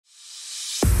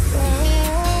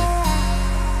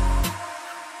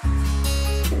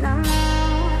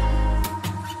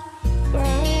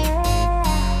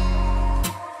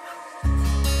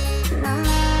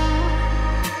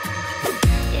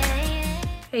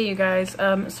Hey you guys,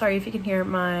 sorry if you can hear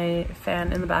my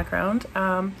fan in the background.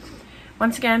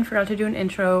 Once again, forgot to do an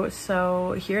intro,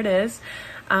 so here it is.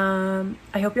 I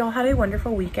hope you all had a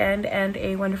wonderful weekend and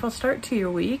a wonderful start to your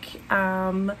week.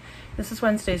 This is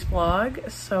Wednesday's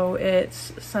vlog, so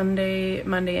it's Sunday,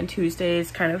 Monday, and Tuesday's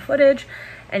kind of footage.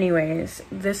 Anyways,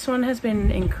 this one has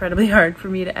been incredibly hard for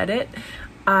me to edit.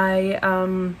 I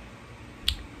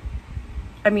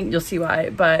mean, you'll see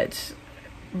why, but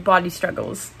body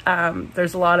struggles.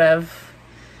 There's a lot of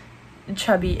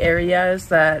chubby areas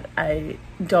that I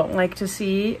don't like to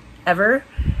see ever,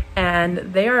 and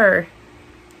they are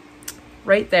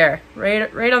right there,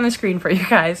 right on the screen for you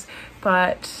guys.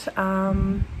 But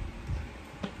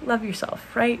love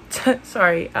yourself, right?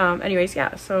 Sorry. Anyways,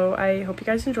 yeah, so I hope you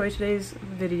guys enjoyed today's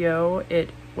video. It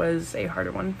was a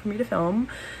harder one for me to film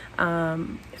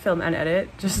and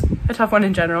edit, just a tough one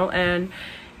in general, and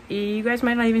you guys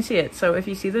might not even see it. So if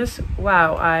you see this,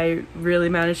 wow, I really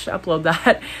managed to upload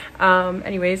that.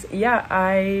 Anyways, yeah,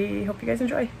 I hope you guys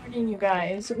enjoy. Good morning, you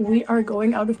guys. We are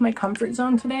going out of my comfort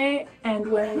zone today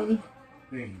and wearing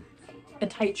a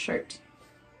tight shirt.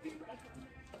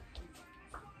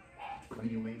 What are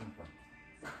you waiting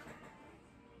for?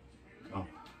 Oh.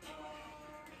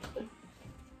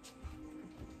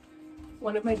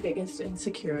 One of my biggest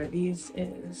insecurities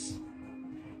is,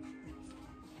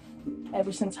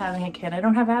 ever since having a kid, I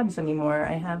don't have abs anymore.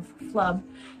 I have flub,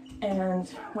 and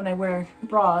when I wear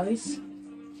bras,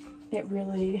 it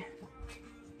really,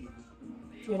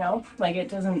 you know, like it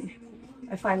doesn't,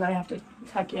 I find that I have to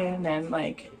tuck in and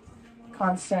like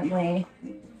constantly,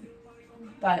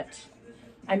 but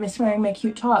I miss wearing my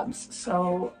cute tops,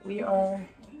 so we are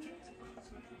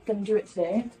gonna do it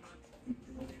today.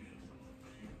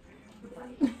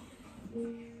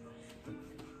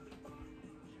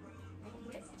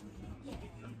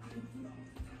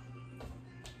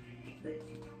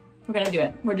 We're gonna do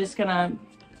it. We're just gonna,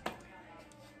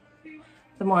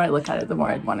 the more I look at it, the more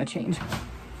I'd want to change.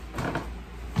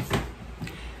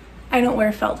 I don't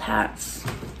wear felt hats,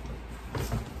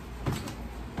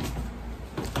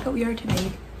 but we are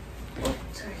today. Oh,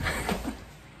 sorry.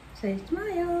 Say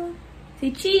smile.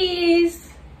 Say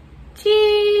cheese.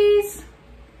 Cheese.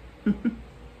 Do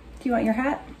you want your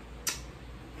hat?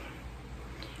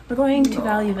 We're going to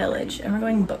Value Village and we're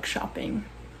going book shopping.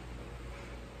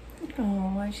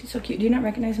 Oh, she's so cute. Do you not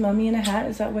recognize Mommy in a hat?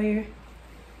 Is that why you're...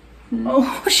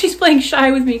 Oh, she's playing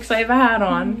shy with me because I have a hat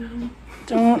on.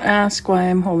 Don't ask why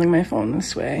I'm holding my phone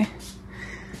this way.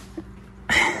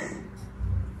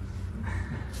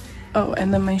 Oh,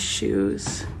 and then my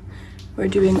shoes. We're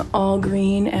doing all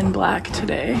green and black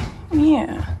today.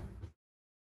 Yeah.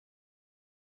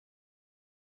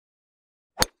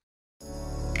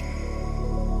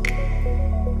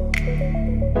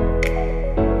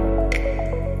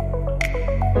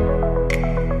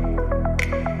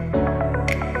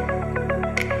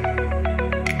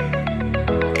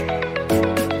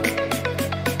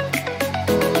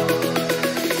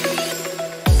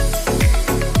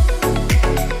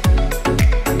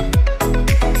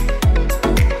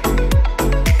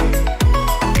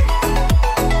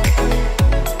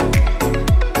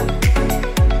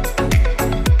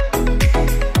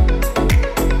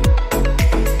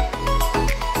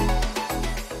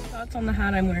 On the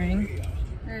hat I'm wearing.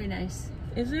 Very nice.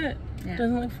 Is it? Yeah.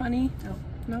 Doesn't look funny? Nope.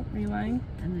 Nope, are you lying?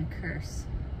 I'm gonna curse.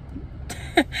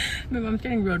 My mom's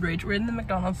getting road rage. We're in the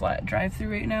McDonald's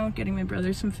drive-thru right now getting my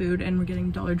brother some food, and we're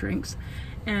getting dollar drinks,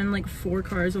 and like 4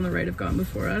 cars on the right have gone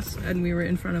before us, and we were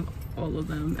in front of all of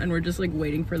them, and we're just like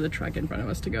waiting for the truck in front of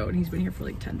us to go, and he's been here for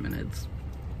like 10 minutes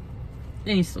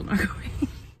and he's still not going.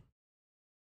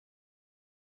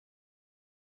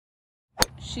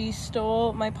 She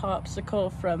stole my popsicle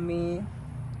from me,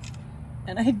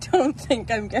 and I don't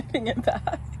think I'm getting it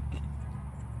back.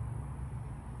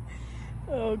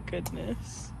 Oh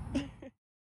goodness.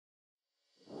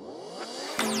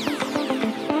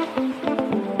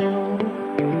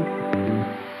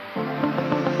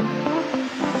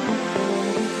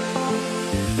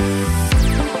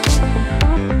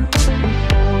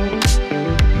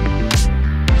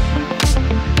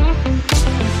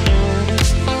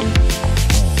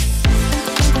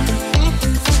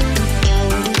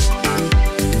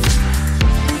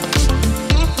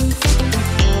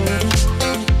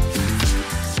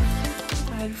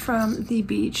 From the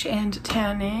beach and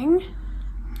tanning.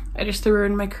 I just threw her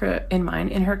in my crib, in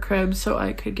her crib, so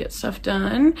I could get stuff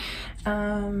done.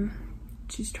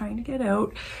 She's trying to get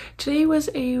out. Today was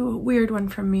a weird one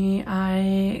for me.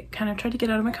 I kind of tried to get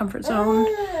out of my comfort zone,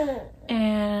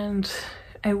 and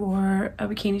I wore a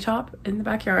bikini top in the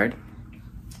backyard.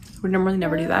 Would normally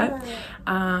never do that.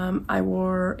 I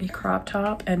wore a crop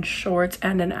top and shorts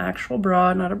and an actual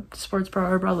bra, not a sports bra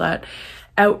or bralette,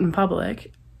 out in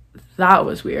public. That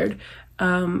was weird.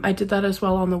 I did that as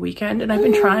well on the weekend, and I've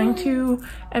been trying to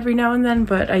every now and then,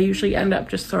 but I usually end up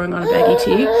just throwing on a baggy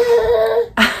tee.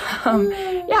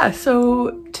 Yeah,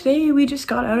 so today we just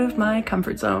got out of my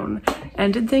comfort zone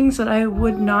and did things that I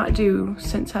would not do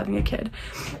since having a kid.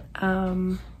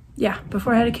 Yeah,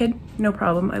 before I had a kid, no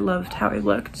problem. I loved how I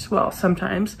looked. Well,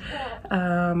 sometimes.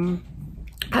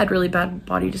 I had really bad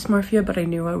body dysmorphia, but I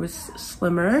knew I was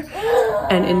slimmer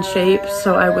and in shape,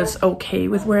 so I was okay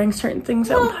with wearing certain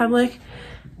things out in public.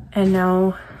 And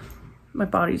now my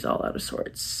body's all out of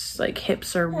sorts. Like,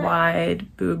 hips are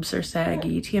wide, boobs are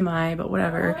saggy, TMI, but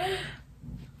whatever.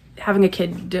 Having a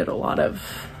kid did a lot of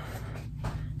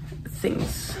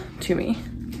things to me.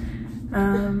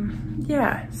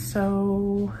 Yeah,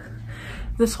 so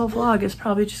this whole vlog is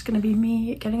probably just gonna be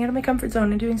me getting out of my comfort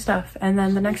zone and doing stuff. And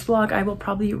then the next vlog I will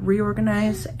probably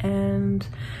reorganize and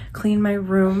clean my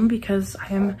room because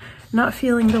I am not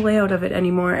feeling the layout of it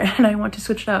anymore and I want to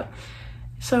switch it up.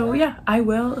 So yeah, I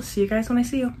will see you guys when I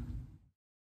see you.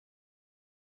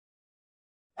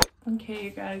 Okay, you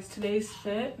guys, today's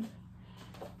fit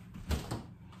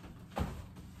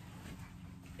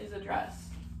is a dress.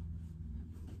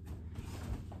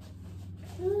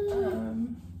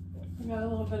 I got a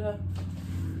little bit of,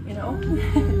 you know,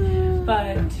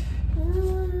 but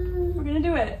we're gonna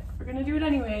do it. We're gonna do it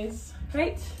anyways,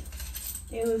 right?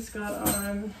 Ayla's got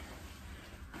on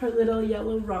her little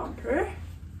yellow romper.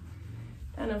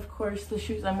 And of course the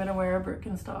shoes I'm gonna wear are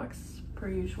Birkenstocks, per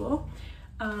usual.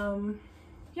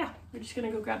 Yeah, we're just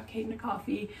gonna go grab Caden a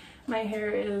coffee. My hair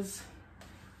is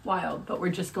wild, but we're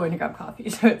just going to grab coffee,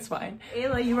 so it's fine.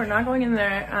 Ayla, you are not going in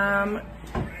there.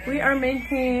 We are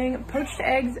making poached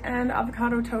eggs and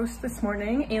avocado toast this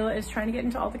morning. Ayla is trying to get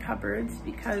into all the cupboards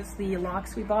because the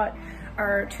locks we bought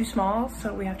are too small,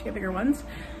 so we have to get bigger ones.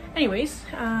 Anyways,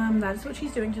 that's what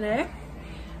she's doing today.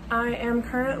 I am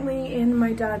currently in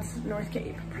my dad's North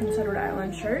Cape, Prince Edward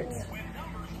Island shirt.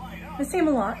 I see him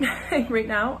a lot right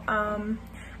now.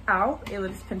 Ow, Ayla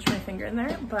just pinched my finger in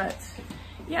there, but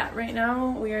yeah, right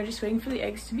now we are just waiting for the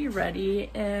eggs to be ready,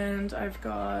 and I've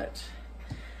got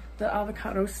the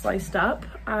avocado sliced up.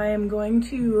 I'm going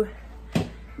to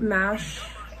mash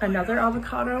another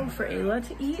avocado for Ayla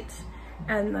to eat,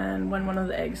 and then when one of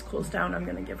the eggs cools down, I'm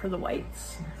gonna give her the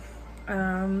whites.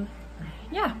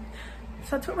 Yeah,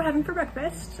 so that's what we're having for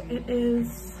breakfast. It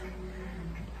is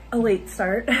a late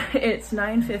start. It's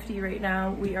 9:50 right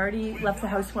now. We already left the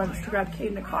house once to grab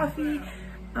Caden a coffee,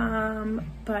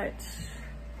 but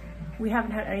we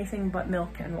haven't had anything but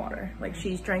milk and water. Like,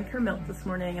 she's drank her milk this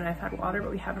morning and I've had water,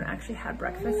 but we haven't actually had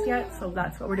breakfast yet, so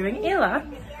that's what we're doing. Ayla!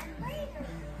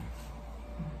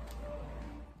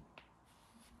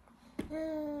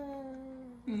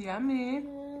 Yummy.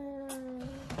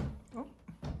 Oh.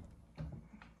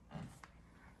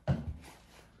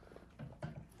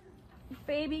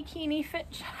 Baby Keeny fit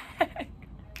check.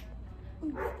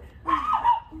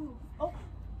 Oh.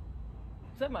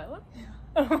 Is that Milo? Yeah.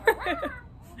 Oh.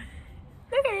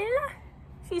 Look at Ayla.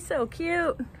 She's so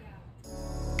cute.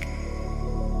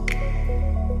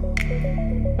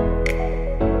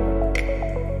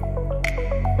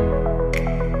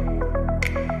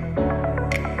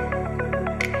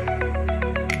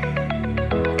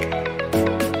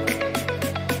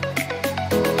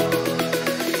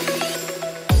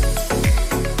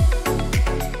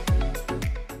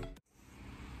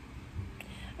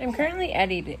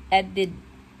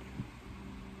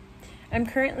 I'm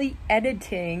currently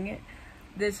editing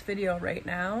this video right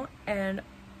now, and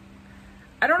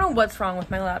I don't know what's wrong with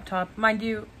my laptop. Mind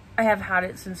you, I have had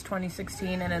it since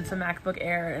 2016 and it's a MacBook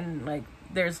Air, and like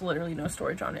there's literally no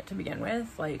storage on it to begin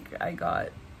with. Like, I got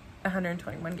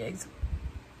 121 gigs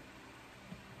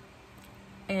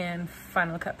and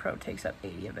Final Cut Pro takes up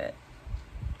 80 of it.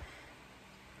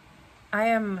 I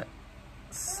am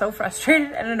so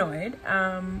frustrated and annoyed.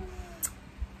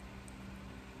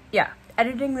 Yeah,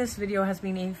 editing this video has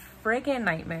been a freaking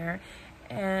nightmare,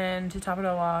 and to top it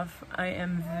all off, I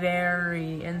am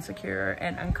very insecure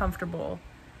and uncomfortable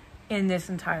in this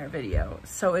entire video,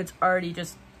 so it's already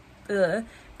just ugh.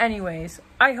 Anyways,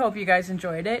 I hope you guys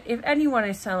enjoyed it. If anyone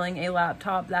is selling a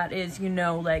laptop that is, you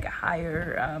know, like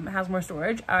higher, has more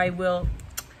storage, I will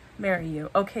marry you.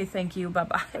 Okay, thank you,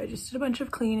 bye-bye. I just did a bunch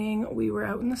of cleaning. We were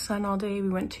out in the sun all day. We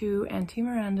went to Auntie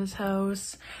Miranda's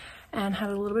house and had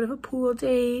a little bit of a pool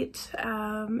date,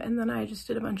 and then I just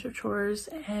did a bunch of chores,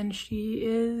 and she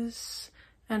is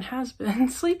and has been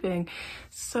sleeping.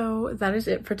 So that is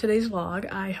it for today's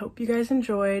vlog. I hope you guys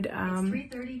enjoyed. It's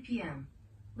 3:30 p.m.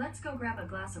 Let's go grab a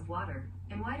glass of water,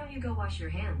 and why don't you go wash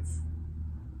your hands?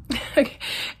 Okay,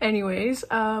 anyways,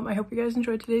 I hope you guys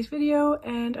enjoyed today's video,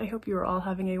 and I hope you are all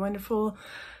having a wonderful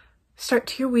start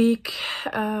to your week.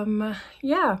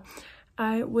 Yeah,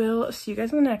 I will see you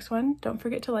guys in the next one. Don't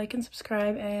forget to like and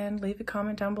subscribe and leave a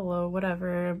comment down below,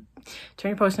 whatever. Turn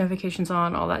your post notifications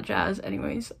on, all that jazz.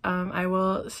 Anyways, I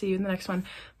will see you in the next one.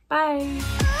 Bye!